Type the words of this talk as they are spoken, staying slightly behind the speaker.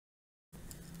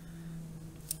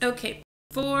Okay,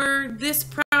 for this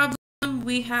problem,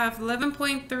 we have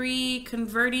 11.3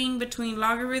 converting between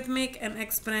logarithmic and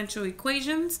exponential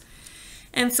equations.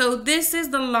 And so this is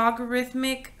the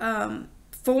logarithmic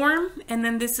form, and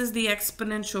then this is the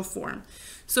exponential form.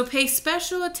 So pay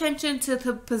special attention to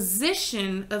the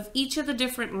position of each of the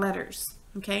different letters,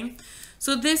 okay?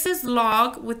 So this is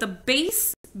log with a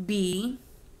base b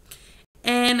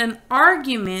and an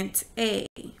argument a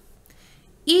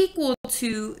equal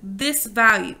to this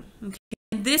value, okay?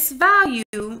 And this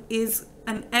value is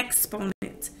an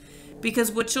exponent,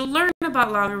 because what you'll learn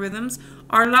about logarithms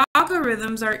are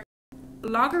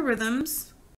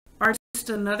logarithms are just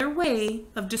another way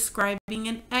of describing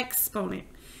an exponent.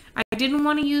 I didn't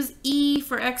want to use e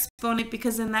for exponent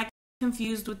because then that gets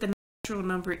confused with the natural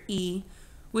number e,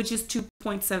 which is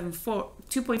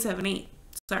 2.78.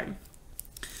 Sorry.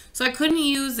 So I couldn't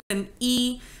use an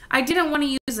e. I didn't want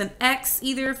to use an x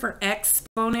either for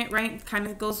exponent, right? Kind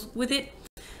of goes with it.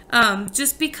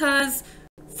 Just because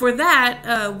for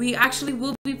that, we actually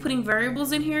will be putting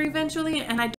variables in here eventually,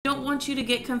 and I don't want you to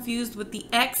get confused with the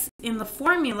x in the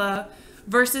formula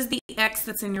versus the x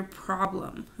that's in your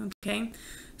problem, okay?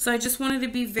 So I just wanted to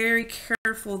be very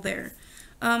careful there.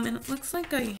 And it looks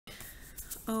like I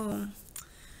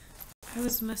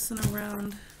was messing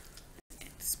around and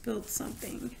spilled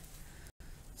something.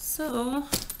 So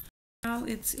now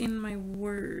it's in my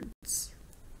words.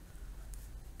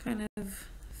 Kind of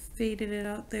faded it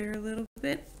out there a little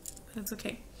bit. That's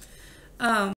okay.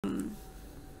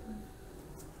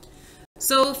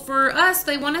 So for us,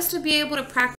 they want us to be able to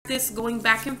practice going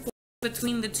back and forth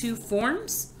between the two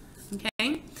forms.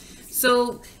 Okay,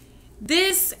 so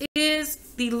this is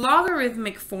the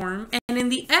logarithmic form, and in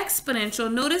the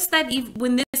exponential, notice that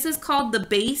when this is called the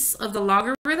base of the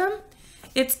logarithm,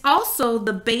 it's also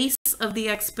the base of the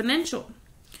exponential.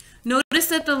 Notice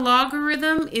that the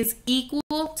logarithm is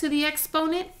equal to the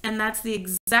exponent, and that's the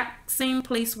exact same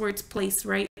place where it's placed,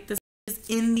 right? This is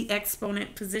in the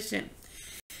exponent position.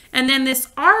 And then this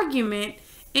argument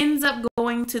ends up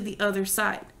going to the other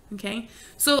side, okay?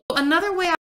 So another way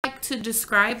I like to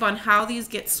describe on how these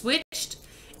get switched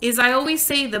is I always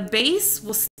say the base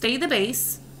will stay the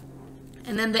base,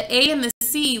 and then the a and the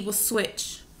c will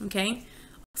switch, okay?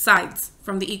 Sides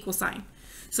from the equal sign.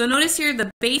 So notice here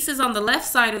the base is on the left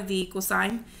side of the equal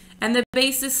sign, and the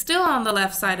base is still on the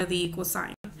left side of the equal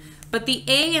sign. But the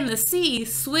a and the c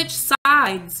switch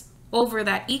sides over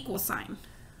that equal sign,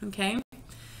 okay?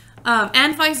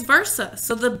 And vice versa.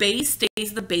 So the base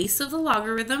stays the base of the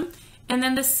logarithm, and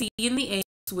then the c and the a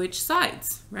switch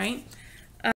sides, right?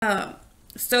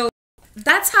 So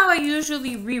that's how I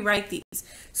usually rewrite these.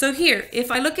 So here,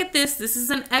 if I look at this, this is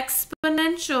an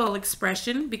exponential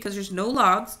expression because there's no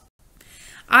logs.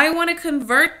 I want to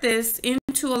convert this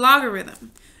into a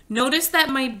logarithm. Notice that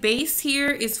my base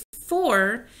here is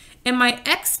 4 and my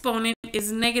exponent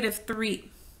is -3,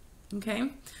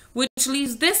 okay? Which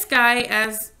leaves this guy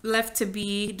as left to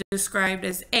be described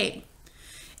as a.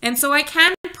 And so I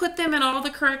can put them in all the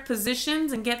correct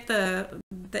positions and get the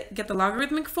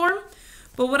logarithmic form.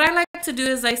 But what I like to do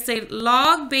is I say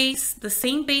log base, the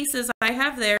same base as I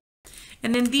have there,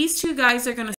 and then these two guys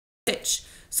are going to switch.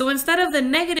 So instead of the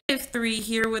 -3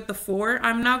 here with the 4,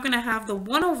 I'm now going to have the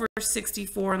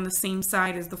 1/64 on the same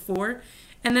side as the 4.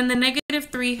 And then the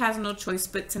 -3 has no choice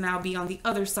but to now be on the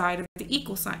other side of the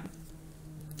equal sign.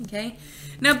 Okay,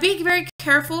 now be very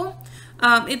careful.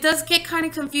 It does get kind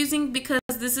of confusing because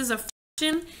this is a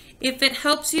fraction. If it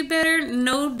helps you better,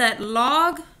 know that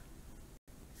log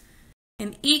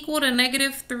and equal to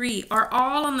 -3 are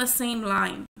all on the same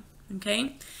line.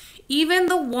 Okay, even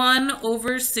the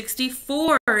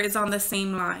 1/64 is on the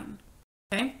same line.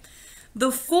 Okay,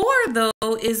 the 4 though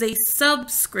is a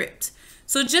subscript.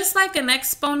 So just like an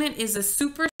exponent is a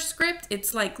superscript,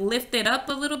 it's like lifted up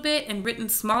a little bit and written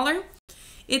smaller.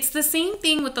 It's the same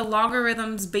thing with the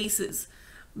logarithm's bases.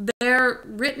 They're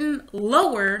written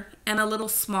lower and a little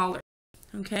smaller,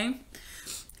 okay?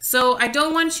 So I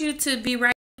don't want you to be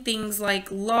writing things like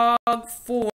log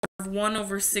 4 of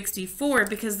 1/64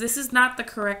 because this is not the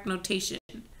correct notation,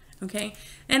 okay?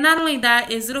 And not only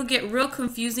that is it'll get real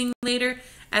confusing later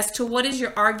as to what is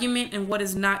your argument and what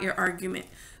is not your argument.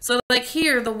 So like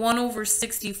here, the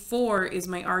 1/64 is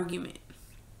my argument.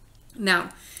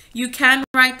 Now, you can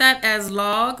write that as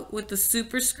log with the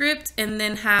superscript and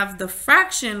then have the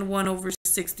fraction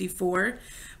 1/64.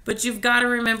 But you've got to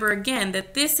remember again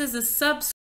that this is a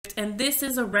subscript and this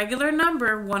is a regular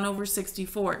number,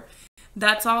 1/64.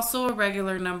 That's also a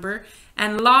regular number.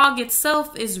 And log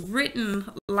itself is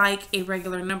written like a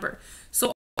regular number.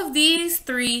 So all of these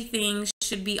three things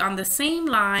should be on the same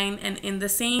line and in the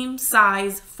same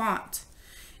size font.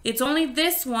 It's only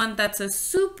this one that's a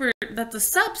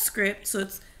subscript, so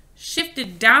it's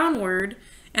shifted downward,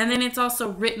 and then it's also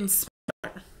written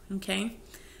smaller, okay?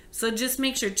 So just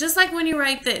make sure, just like when you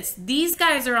write this, these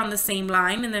guys are on the same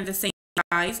line and they're the same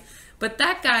size, but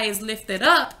that guy is lifted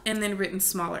up and then written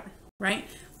smaller, right?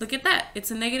 Look at that.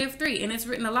 It's a -3 and it's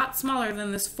written a lot smaller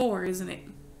than this 4, isn't it?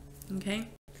 Okay.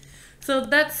 So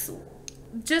that's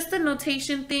just a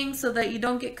notation thing so that you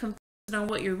don't get confused on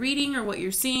what you're reading or what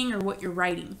you're seeing or what you're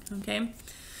writing, okay?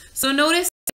 So notice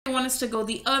I want us to go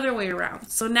the other way around.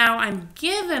 So now I'm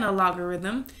given a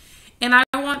logarithm and I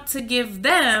want to give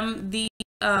them the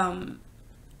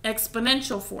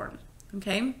exponential form,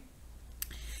 okay?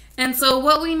 And so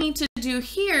what we need to do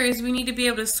here is we need to be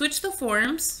able to switch the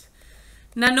forms.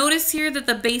 Now notice here that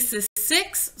the base is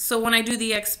 6, so when I do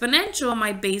the exponential,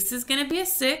 my base is going to be a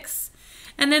 6,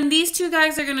 and then these two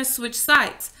guys are going to switch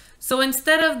sides. So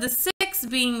instead of the 6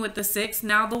 being with the 6,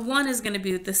 now the 1 is going to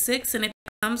be with the 6, and it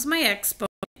becomes my exponent.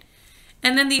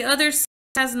 And then the other side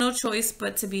has no choice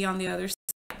but to be on the other side.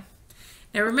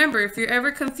 Now remember, if you're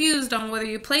ever confused on whether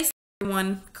you place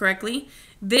one correctly,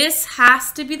 this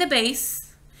has to be the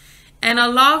base, and a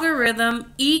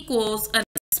logarithm equals an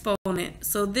exponent.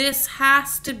 So this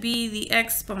has to be the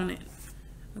exponent,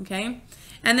 okay?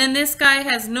 And then this guy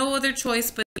has no other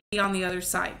choice but to be on the other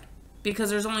side, because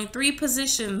there's only 3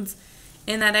 positions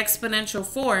in that exponential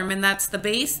form, and that's the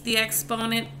base, the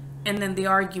exponent, and then the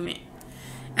argument.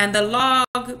 And the log,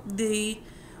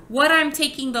 what I'm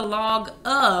taking the log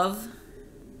of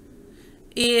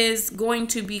is going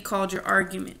to be called your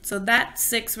argument. So that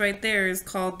 6 right there is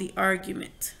called the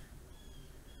argument.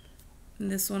 And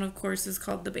this one, of course, is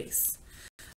called the base.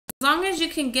 As long as you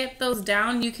can get those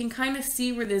down, you can kind of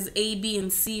see where this A, B,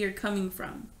 and C are coming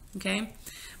from, okay?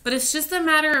 But it's just a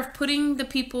matter of putting the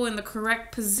people in the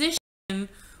correct position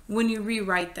when you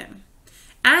rewrite them.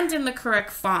 And in the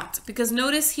correct font. Because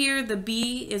notice here the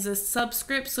B is a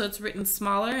subscript, so it's written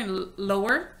smaller and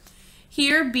lower.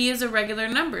 Here, B is a regular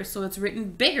number, so it's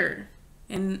written bigger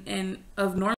and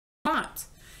of normal font.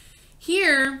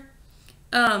 Here,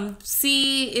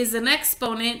 C is an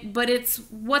exponent, but it's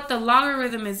what the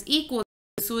logarithm is equal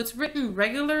to, so it's written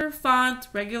regular font,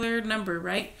 regular number,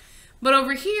 right? But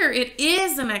over here, it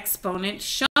is an exponent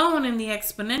shown in the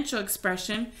exponential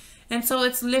expression, and so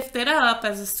it's lifted up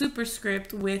as a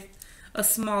superscript with a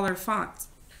smaller font.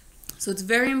 So it's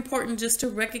very important just to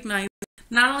recognize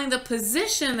not only the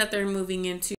position that they're moving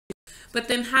into, but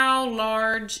then how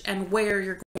large and where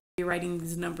you're going to be writing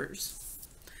these numbers.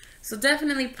 So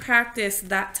definitely practice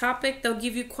that topic. They'll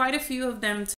give you quite a few of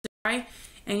them to try,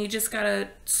 and you just got to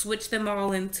switch them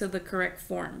all into the correct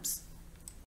forms.